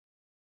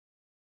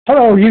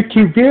Hello,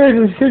 YouTube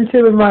viewers. It's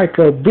Sensitive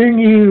Michael,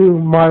 bringing you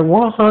my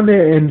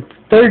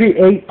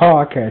 138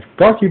 podcast,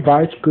 brought to you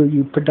by School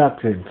U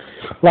Productions.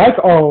 Like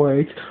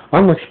always,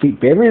 I'm going to speak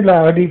very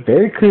loudly,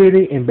 very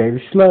clearly, and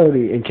very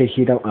slowly in case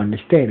you don't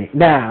understand it.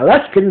 Now,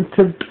 let's get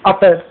into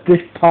up at this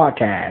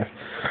podcast.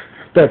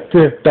 The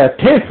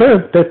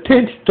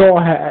 10th Straw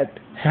Hat.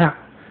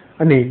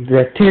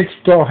 The 10th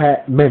Straw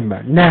Hat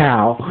member.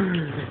 Now,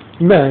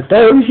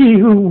 those of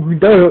you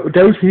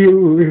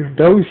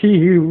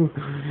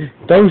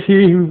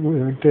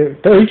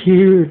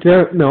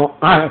don't know,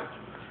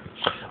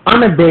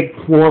 I'm a big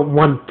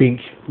One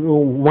Piece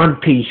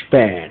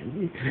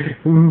fan.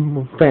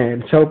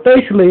 So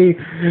basically,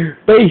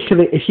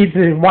 if you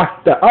didn't watch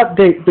the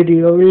update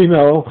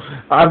video,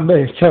 I'm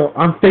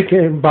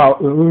thinking about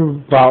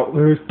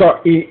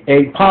starting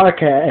a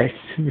podcast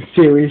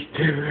series,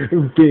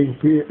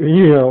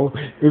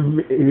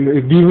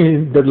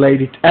 reviewing the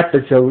latest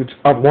episodes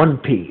of One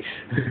Piece.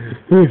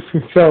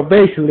 So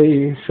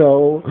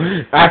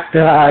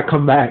after I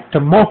come back to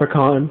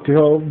Morphicon,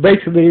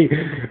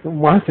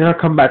 once I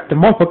come back to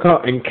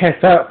Morphicon and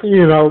catch up,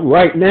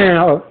 right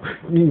now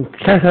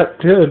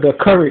to the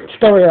current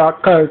story arc,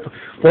 because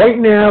right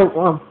now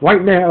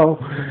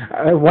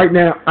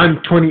I'm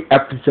 20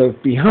 episodes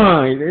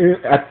behind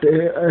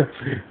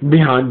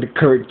behind the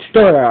current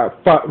story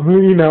arc, but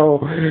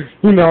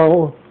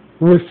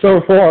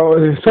so far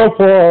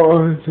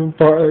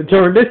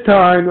during this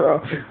time,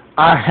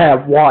 I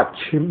have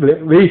watched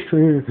at least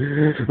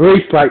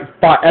like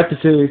 5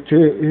 episodes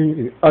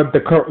of the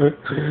current,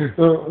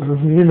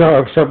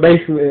 so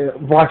basically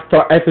watched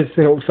 5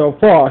 episodes so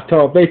far.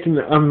 So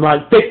basically, I'm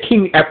like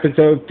 15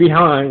 episodes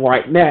behind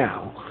right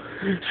now.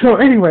 So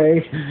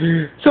basically,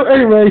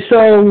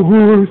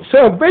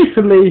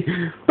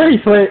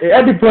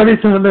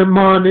 everybody's on their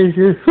mind is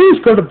who's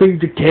going to be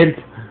the 10th.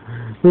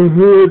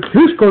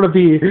 Who's going to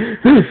be?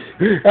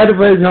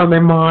 Everybody's on their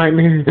mind.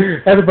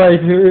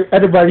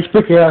 Everybody's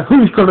figuring out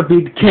who's going to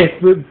be the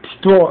 10th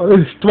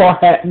Straw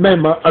Hat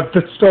member of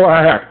the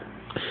Straw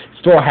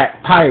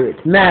Hat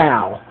Pirates.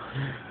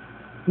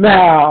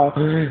 Now,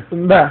 in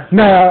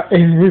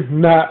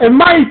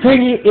my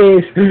opinion,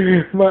 is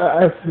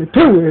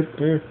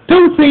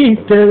two things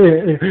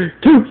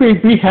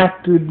we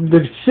have to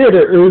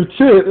consider.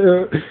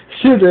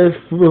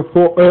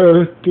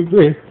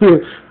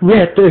 We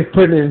have to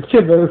put in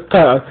consider.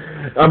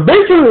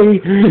 Basically,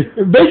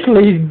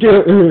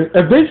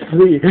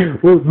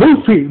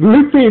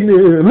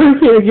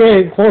 Luffy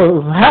again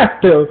will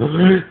have to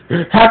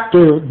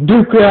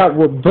duke out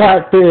with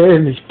Blackbeard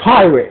and his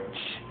pirates.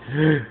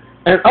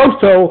 And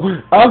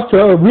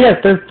also, we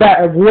have to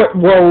decide what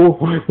role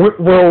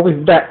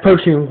that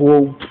person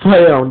will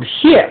play on the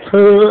ship.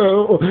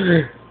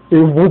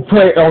 Will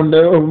play on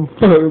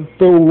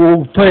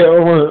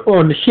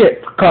the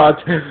ship because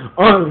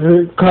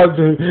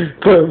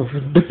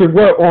different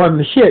work on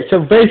the ship.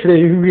 So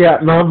basically, we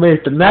got Nami as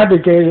the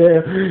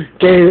navigator,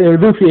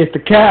 Luffy as the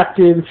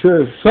captain,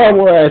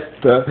 Zoro as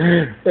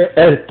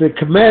the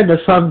commander,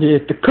 Sanji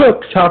as the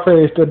cook, Chopper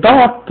as the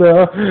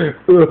doctor,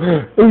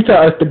 Uta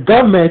as the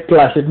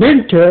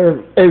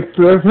government/inventor, and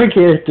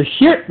Ricky as the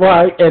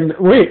shipwright, and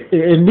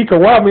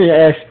Nikawami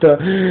as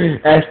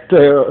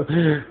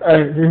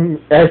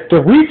the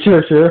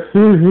researcher,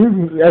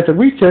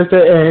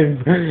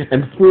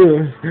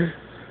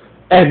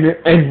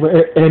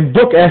 and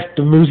Book as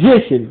the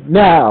musician.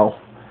 Now,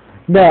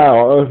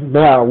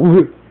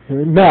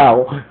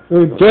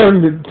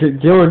 during the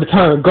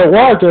time of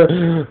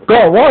Goldwater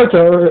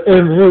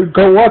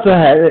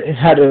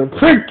had an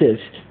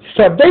apprentice.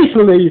 So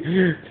basically,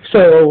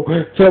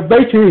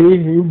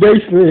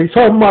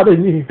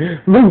 somebody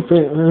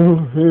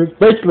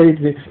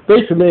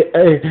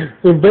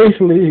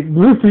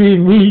Luffy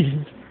needs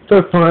to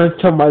find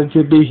somebody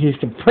to be his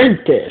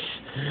apprentice.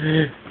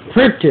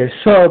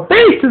 So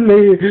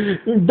basically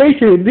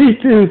these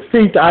two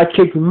things I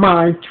keep in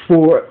mind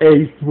for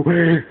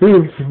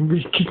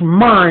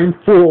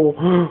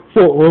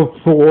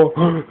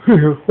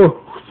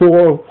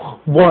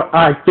what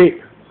I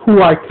think,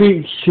 who I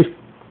think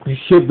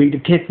should be the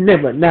 10th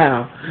member.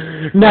 Now,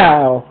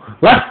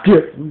 let's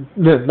get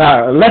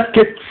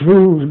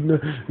through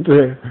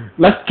the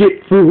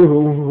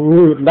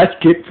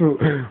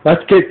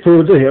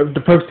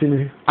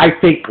person I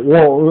think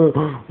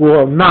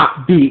will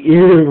not be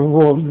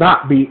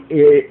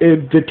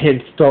the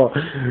 10th Straw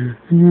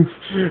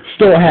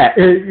Hat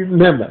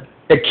member.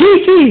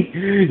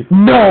 Akechi?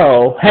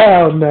 No,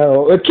 hell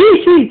no.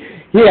 Akechi?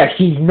 Yeah,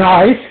 he's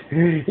nice.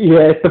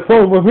 Yes, the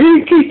former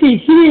Akechi,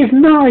 he is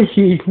nice.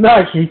 His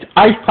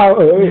ice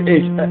power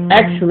is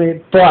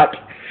excellent, but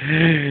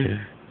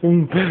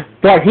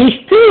but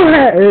he still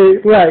has,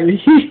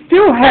 he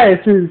still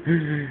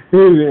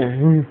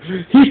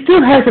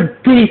has a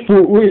beef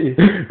with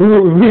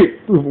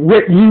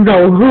you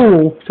know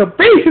who. So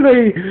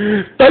basically,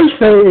 I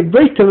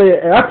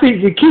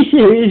think the key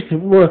is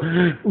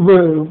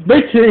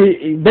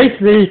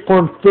basically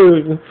going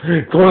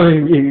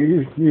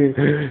to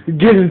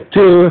get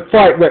into a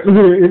fight with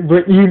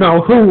you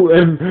know who,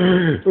 and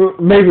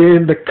maybe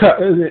in the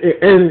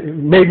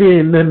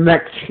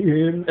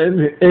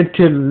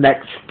into the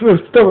next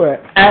story.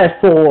 As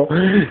for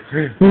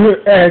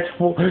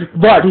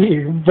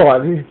Buddy,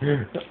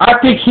 I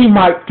think he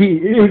might be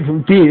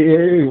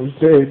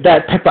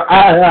that type of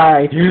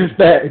ally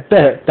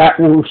that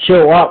will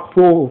show up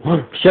when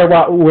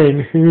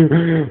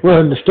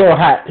the Straw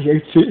Hat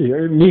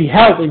need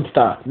help and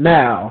stuff.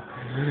 Now,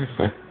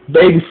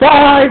 Baby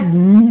Five,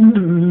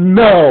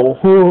 no,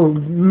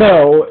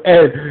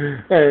 and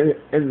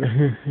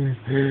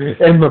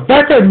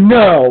Rebecca,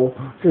 no.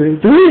 The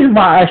reason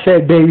why I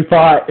said Baby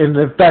Five and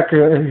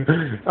Rebecca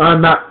are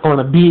not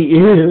gonna be,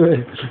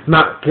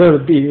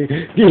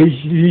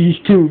 these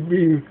two.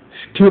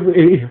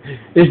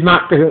 Is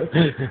not the.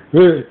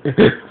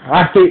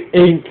 I think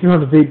ain't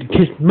gonna be the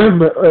kid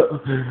member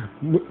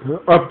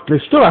of the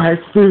story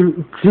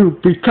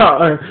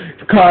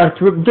because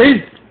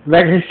this.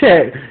 Like I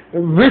said,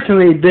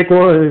 basically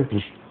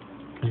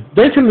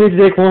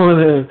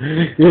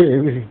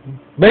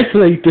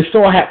the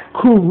Straw Hat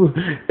crew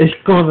is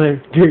gonna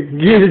get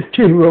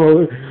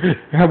into,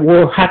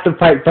 will have to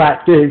fight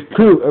back this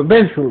crew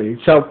eventually.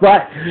 So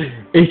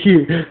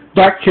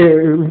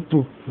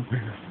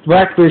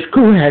Blackfish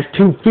crew has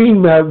two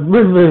female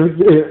members.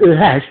 It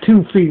has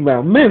two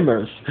female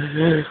members.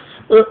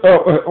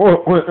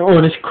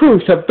 On his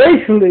crew, so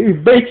basically,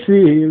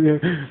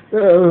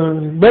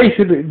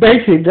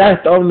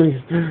 that's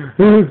only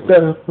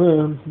that's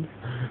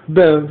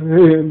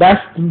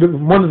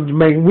one of the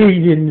main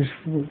reasons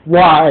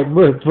why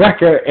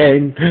Rebecca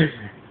and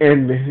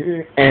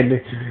the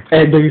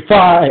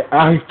Five,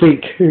 I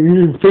think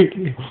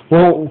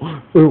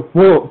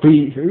won't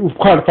be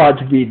qualified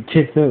to be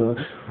the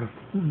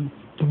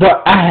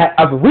but I have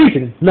other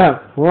reasons.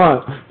 Number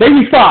one,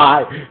 Baby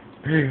Five.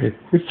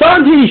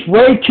 Sanji's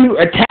way too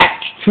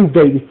attached to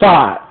Baby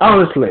Five.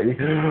 Honestly,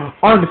 you know,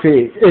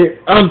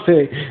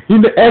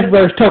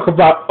 everybody's talk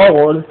about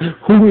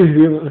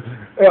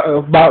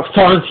about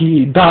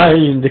Sanji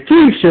dying in the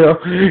future.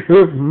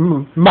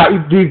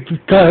 Might be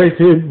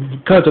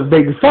because of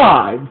Baby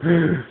Five.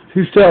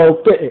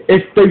 So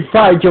if Baby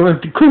Five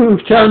joins the crew,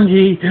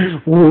 Sanji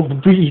will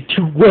be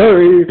too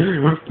worried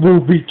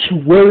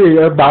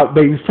about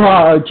Baby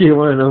Five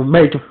joining a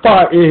major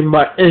fight in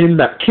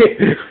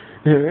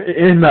being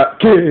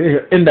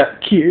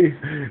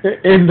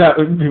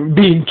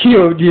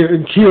killed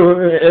in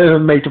a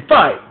major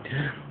fight.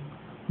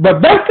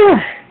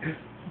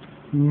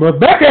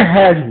 Rebecca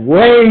has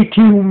way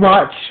too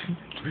much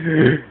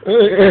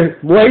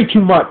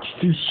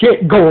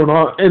shit going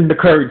on in the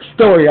current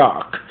story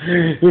arc.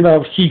 You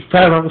know, she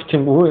found out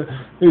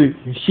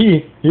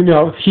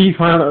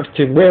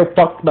some real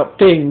fucked up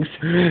things.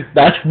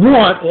 That's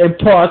one, and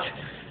plus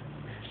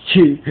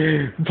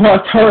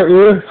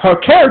her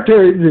character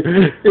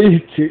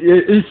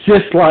is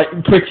just like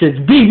Princess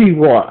BB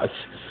was.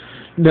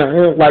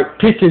 No, like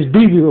Princess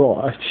BB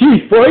was.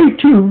 She's way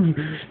too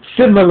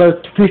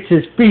similar to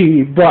Princess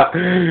BB, but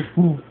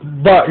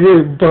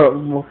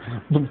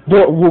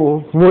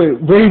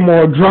way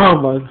more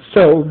drama.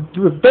 So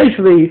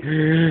basically,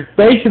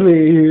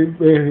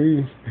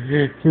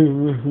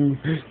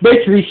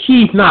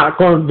 she's not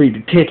going to be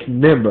the 10th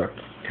member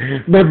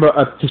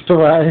of the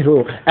story.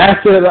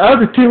 After the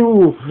other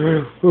two,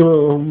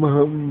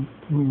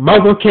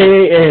 Momoke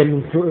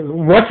and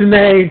what's the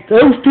name?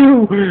 Those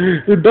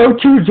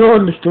two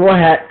joined the Straw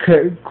Hat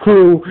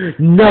crew.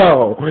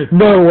 No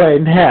way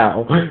in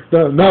hell.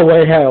 No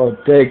way in hell.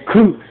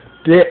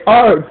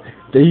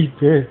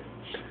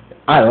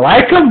 I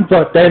like them,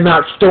 but they're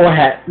not Straw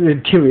Hat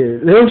interior.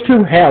 Those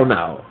two, hell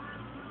no.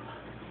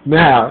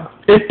 Now,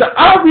 if the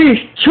obvious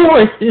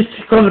choice is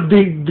going to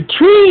be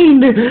between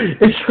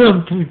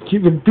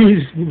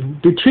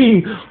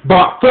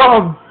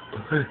Bartholomew,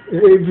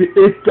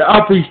 if the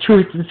obvious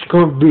choice is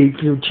going to be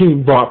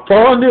between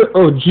Bartholomew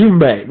or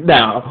Jinbei.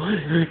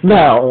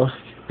 Now,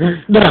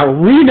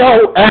 we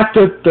know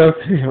after the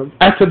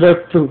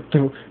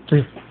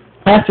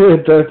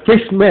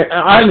Fishman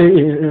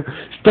Island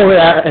story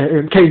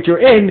came to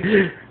an end,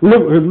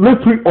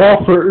 Luffy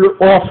offered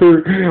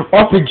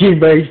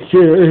Jinbei to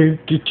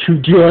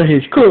join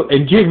his crew,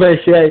 and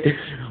Jinbei said,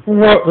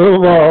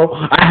 "Well,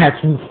 I had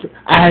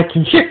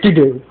some shit to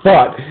do,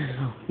 but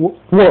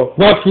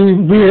once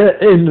we're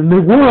in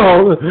the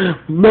world,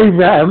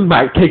 maybe I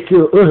might take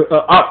you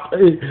up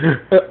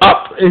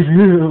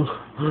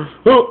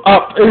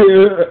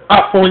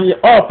on your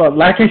offer."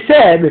 Like I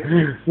said,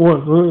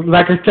 when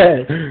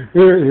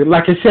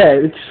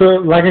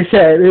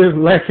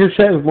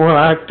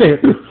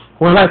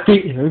I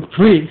think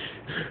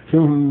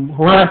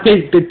when I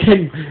think the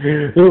 10,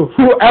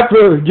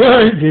 whoever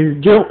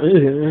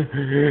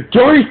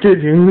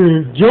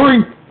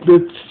joins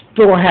the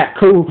Straw Hat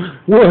Crew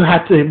will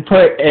have to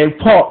put a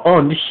part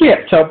on the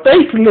ship. So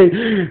basically,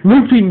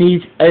 Luffy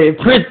needs a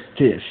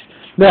apprentice.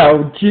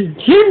 Now,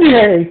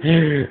 Jinbei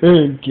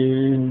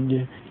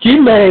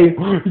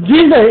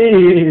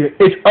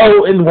is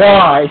O and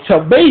Y, so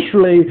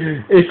basically,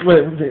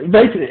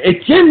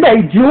 if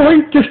Jinbei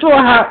joins the Straw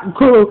Hat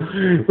Crew,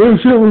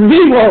 so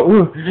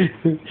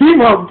he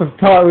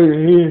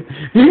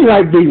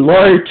might be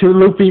loyal to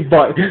Luffy,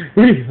 but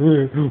he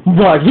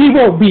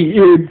won't be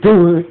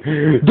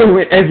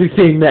doing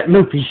everything that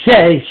Luffy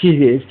says he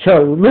is.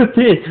 So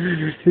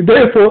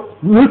therefore,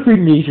 Luffy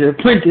needs an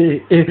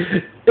apprentice.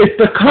 It's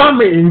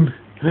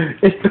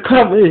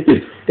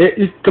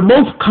the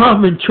most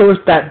common choice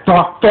that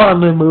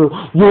Bartholomew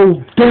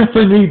will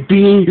definitely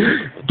be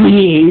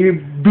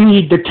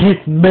the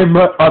 10th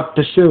member of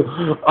the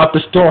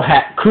Straw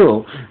Hat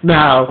Crew.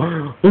 Now,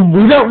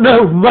 we don't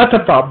know much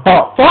about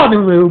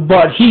Bartholomew,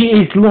 but he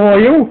is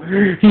loyal.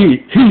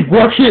 He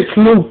worships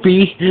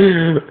Luffy,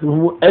 in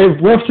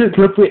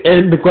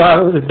the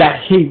ground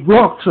that he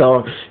walks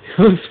on.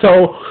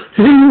 So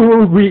he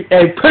will be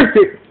a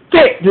perfect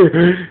fit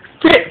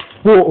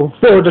for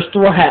the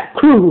Straw Hat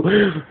Crew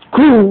in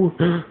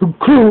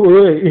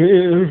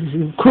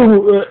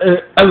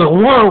the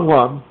long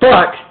run.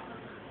 But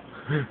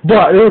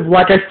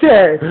like I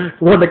said,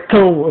 when it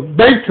comes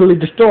eventually,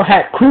 the Straw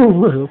Hat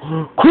Crew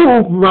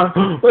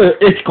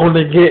is going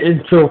to get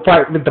into a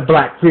fight with the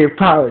Blackbeard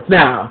Pirates.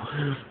 Now,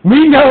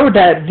 we know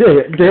that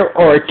there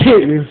are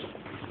 10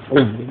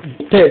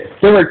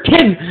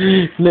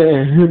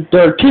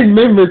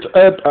 members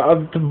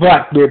of the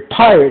Blackbeard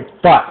Pirates,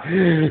 but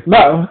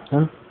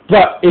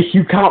if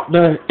you count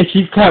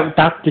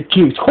Dr.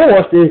 Q's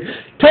horse, it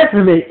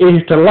technically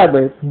is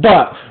 11.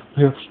 But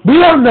we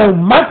don't know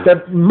much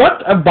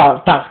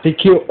about Dr.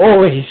 Q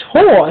or his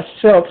horse,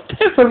 so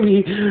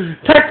technically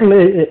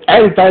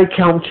everybody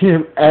counts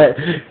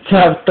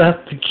Dr.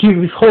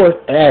 Q's horse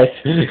as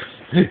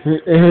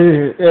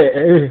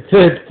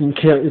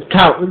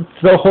count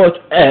the horse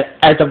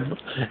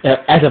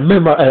as a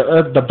member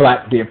of the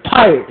Blackbeard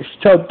Pirates.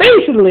 So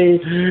basically,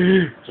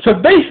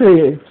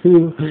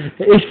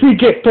 if we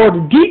get further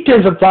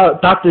details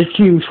about Dr.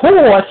 Q's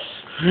horse,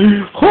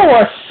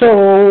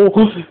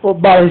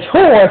 about his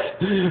horse,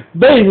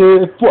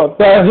 basically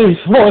about his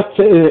horse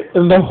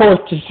and the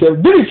horse's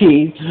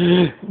abilities,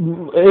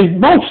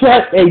 most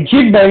likely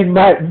Jinbei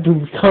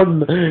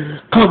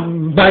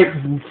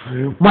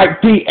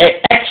might be an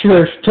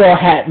extra Straw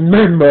Hat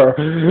member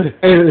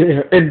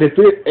in the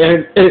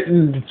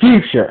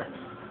future.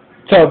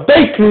 So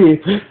basically,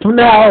 for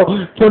now,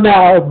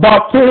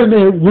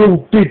 Bartholomew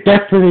will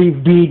definitely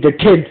be the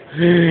 10th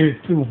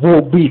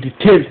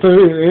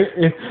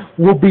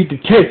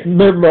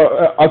member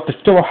of the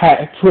Straw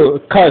Hat Crew,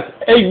 because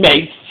it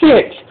makes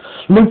sense.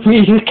 Luffy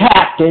is the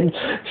captain,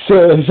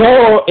 so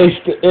Zoro is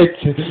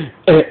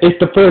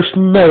the first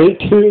mate.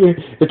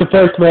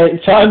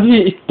 Sanji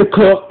is the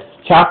cook.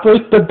 Chopper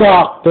is the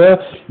doctor.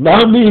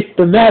 Nami is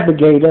the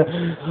navigator.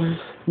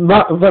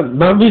 Barbara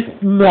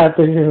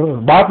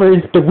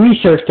is the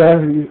researcher.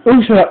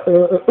 Uso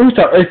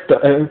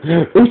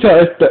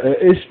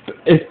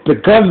is the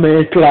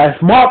gunman /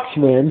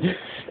 marksman,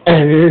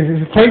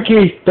 and Frankie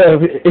is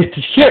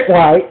the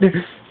shipwright.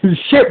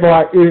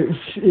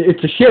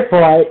 It's a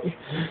shipwright,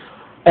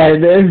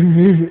 and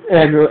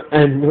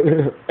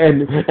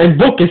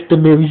Book is the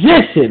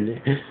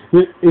musician.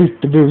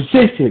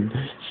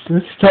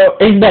 So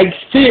it makes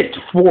sense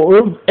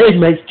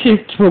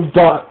for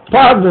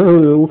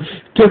Bartholomew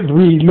to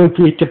be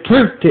Luffy's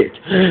apprentice.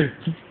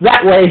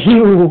 That way he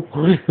will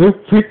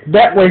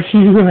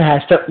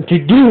have something to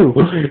do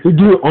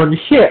on the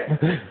ship.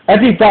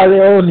 Everybody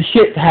on the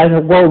ship has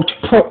a role to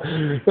put.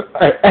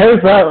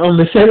 Everybody on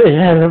the ship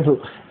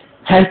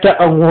has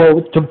their own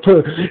roles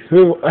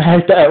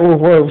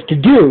to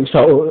do.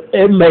 So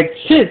it makes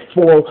sense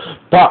for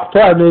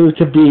Bartholomew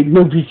to be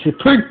Luffy's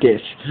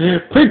apprentice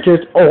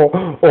or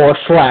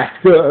slash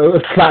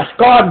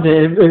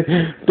guardian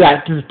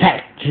that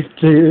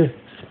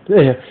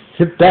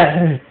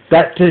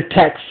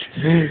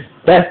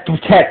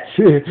protects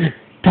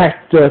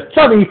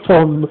Sunny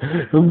from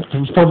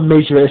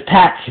major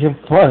attacks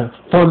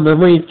from the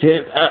Marines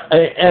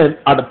and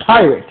other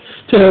pirates.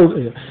 So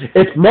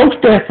it's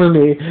most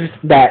definitely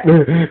that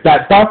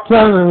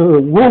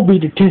Bartholomew will be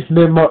the 10th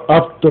member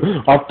of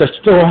the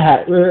Straw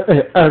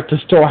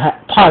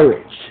Hat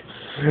Pirates.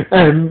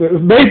 And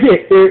maybe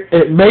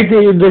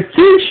in the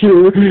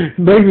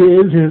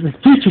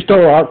future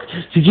story arcs,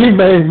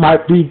 Jinbei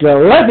might be the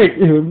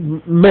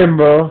 11th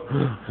member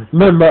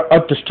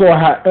of the Straw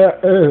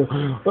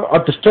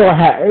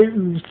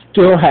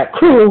Hat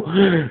Crew.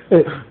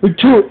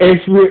 Too,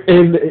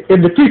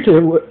 in the future,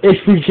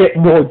 if we get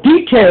more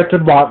details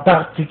about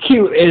Dr.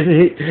 Q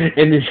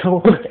and his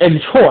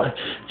horse.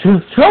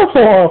 So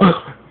far,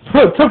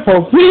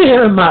 we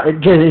are not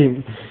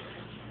getting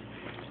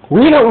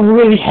we don't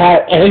really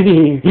have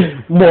any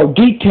more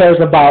details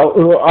about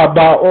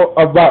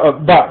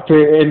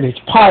and his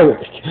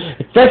pirates,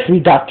 especially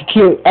Dr.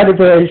 Q.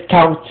 Everybody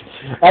counts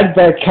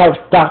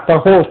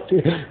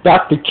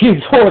Dr.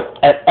 Q's horse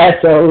as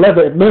an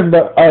 11th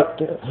member of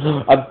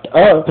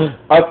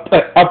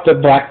the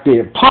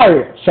Blackbeard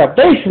Pirates. So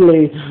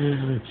basically,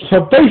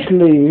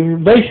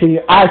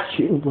 I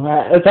see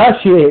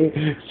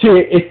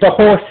if the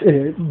horse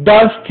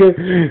does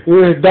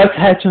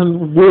have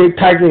some weird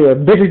kind of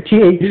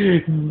ability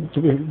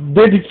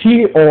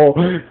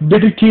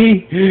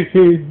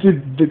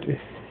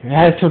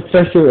has some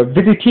special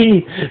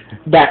ability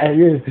that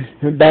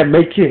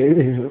makes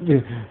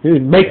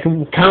make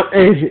him count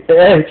as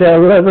an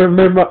 11th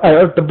member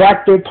of the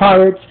Blackbeard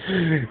Pirates.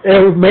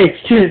 It would make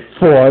sense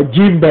for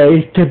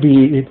Jinbei to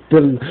be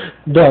the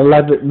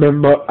 11th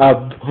member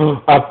of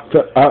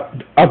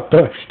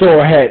the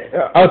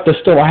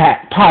Straw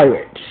Hat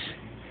Pirates.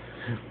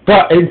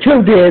 But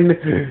until then,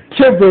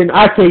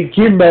 I think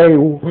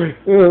Jinbei,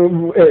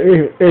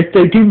 if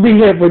they do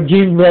meet up with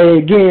Jinbei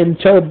again,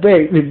 so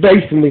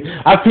basically,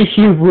 I think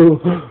he will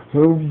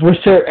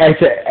serve as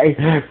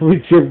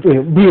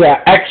be an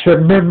extra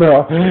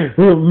member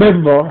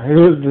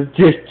who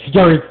just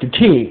joins the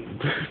team.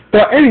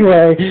 But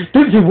anyway,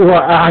 this is who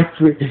I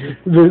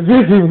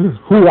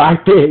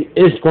think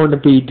is going to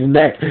be the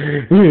next,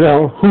 who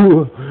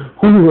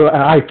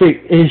I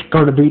think is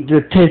going to be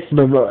the 10th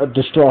member of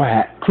the Straw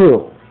Hat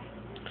crew.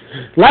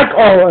 Like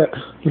always,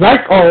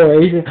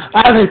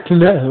 I'd like to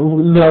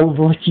know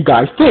what you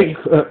guys think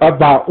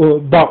about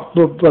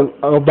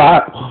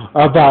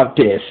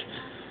this.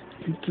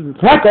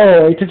 Like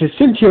always, this is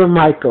Cynthia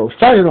Michael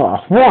signing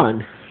off.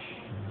 1.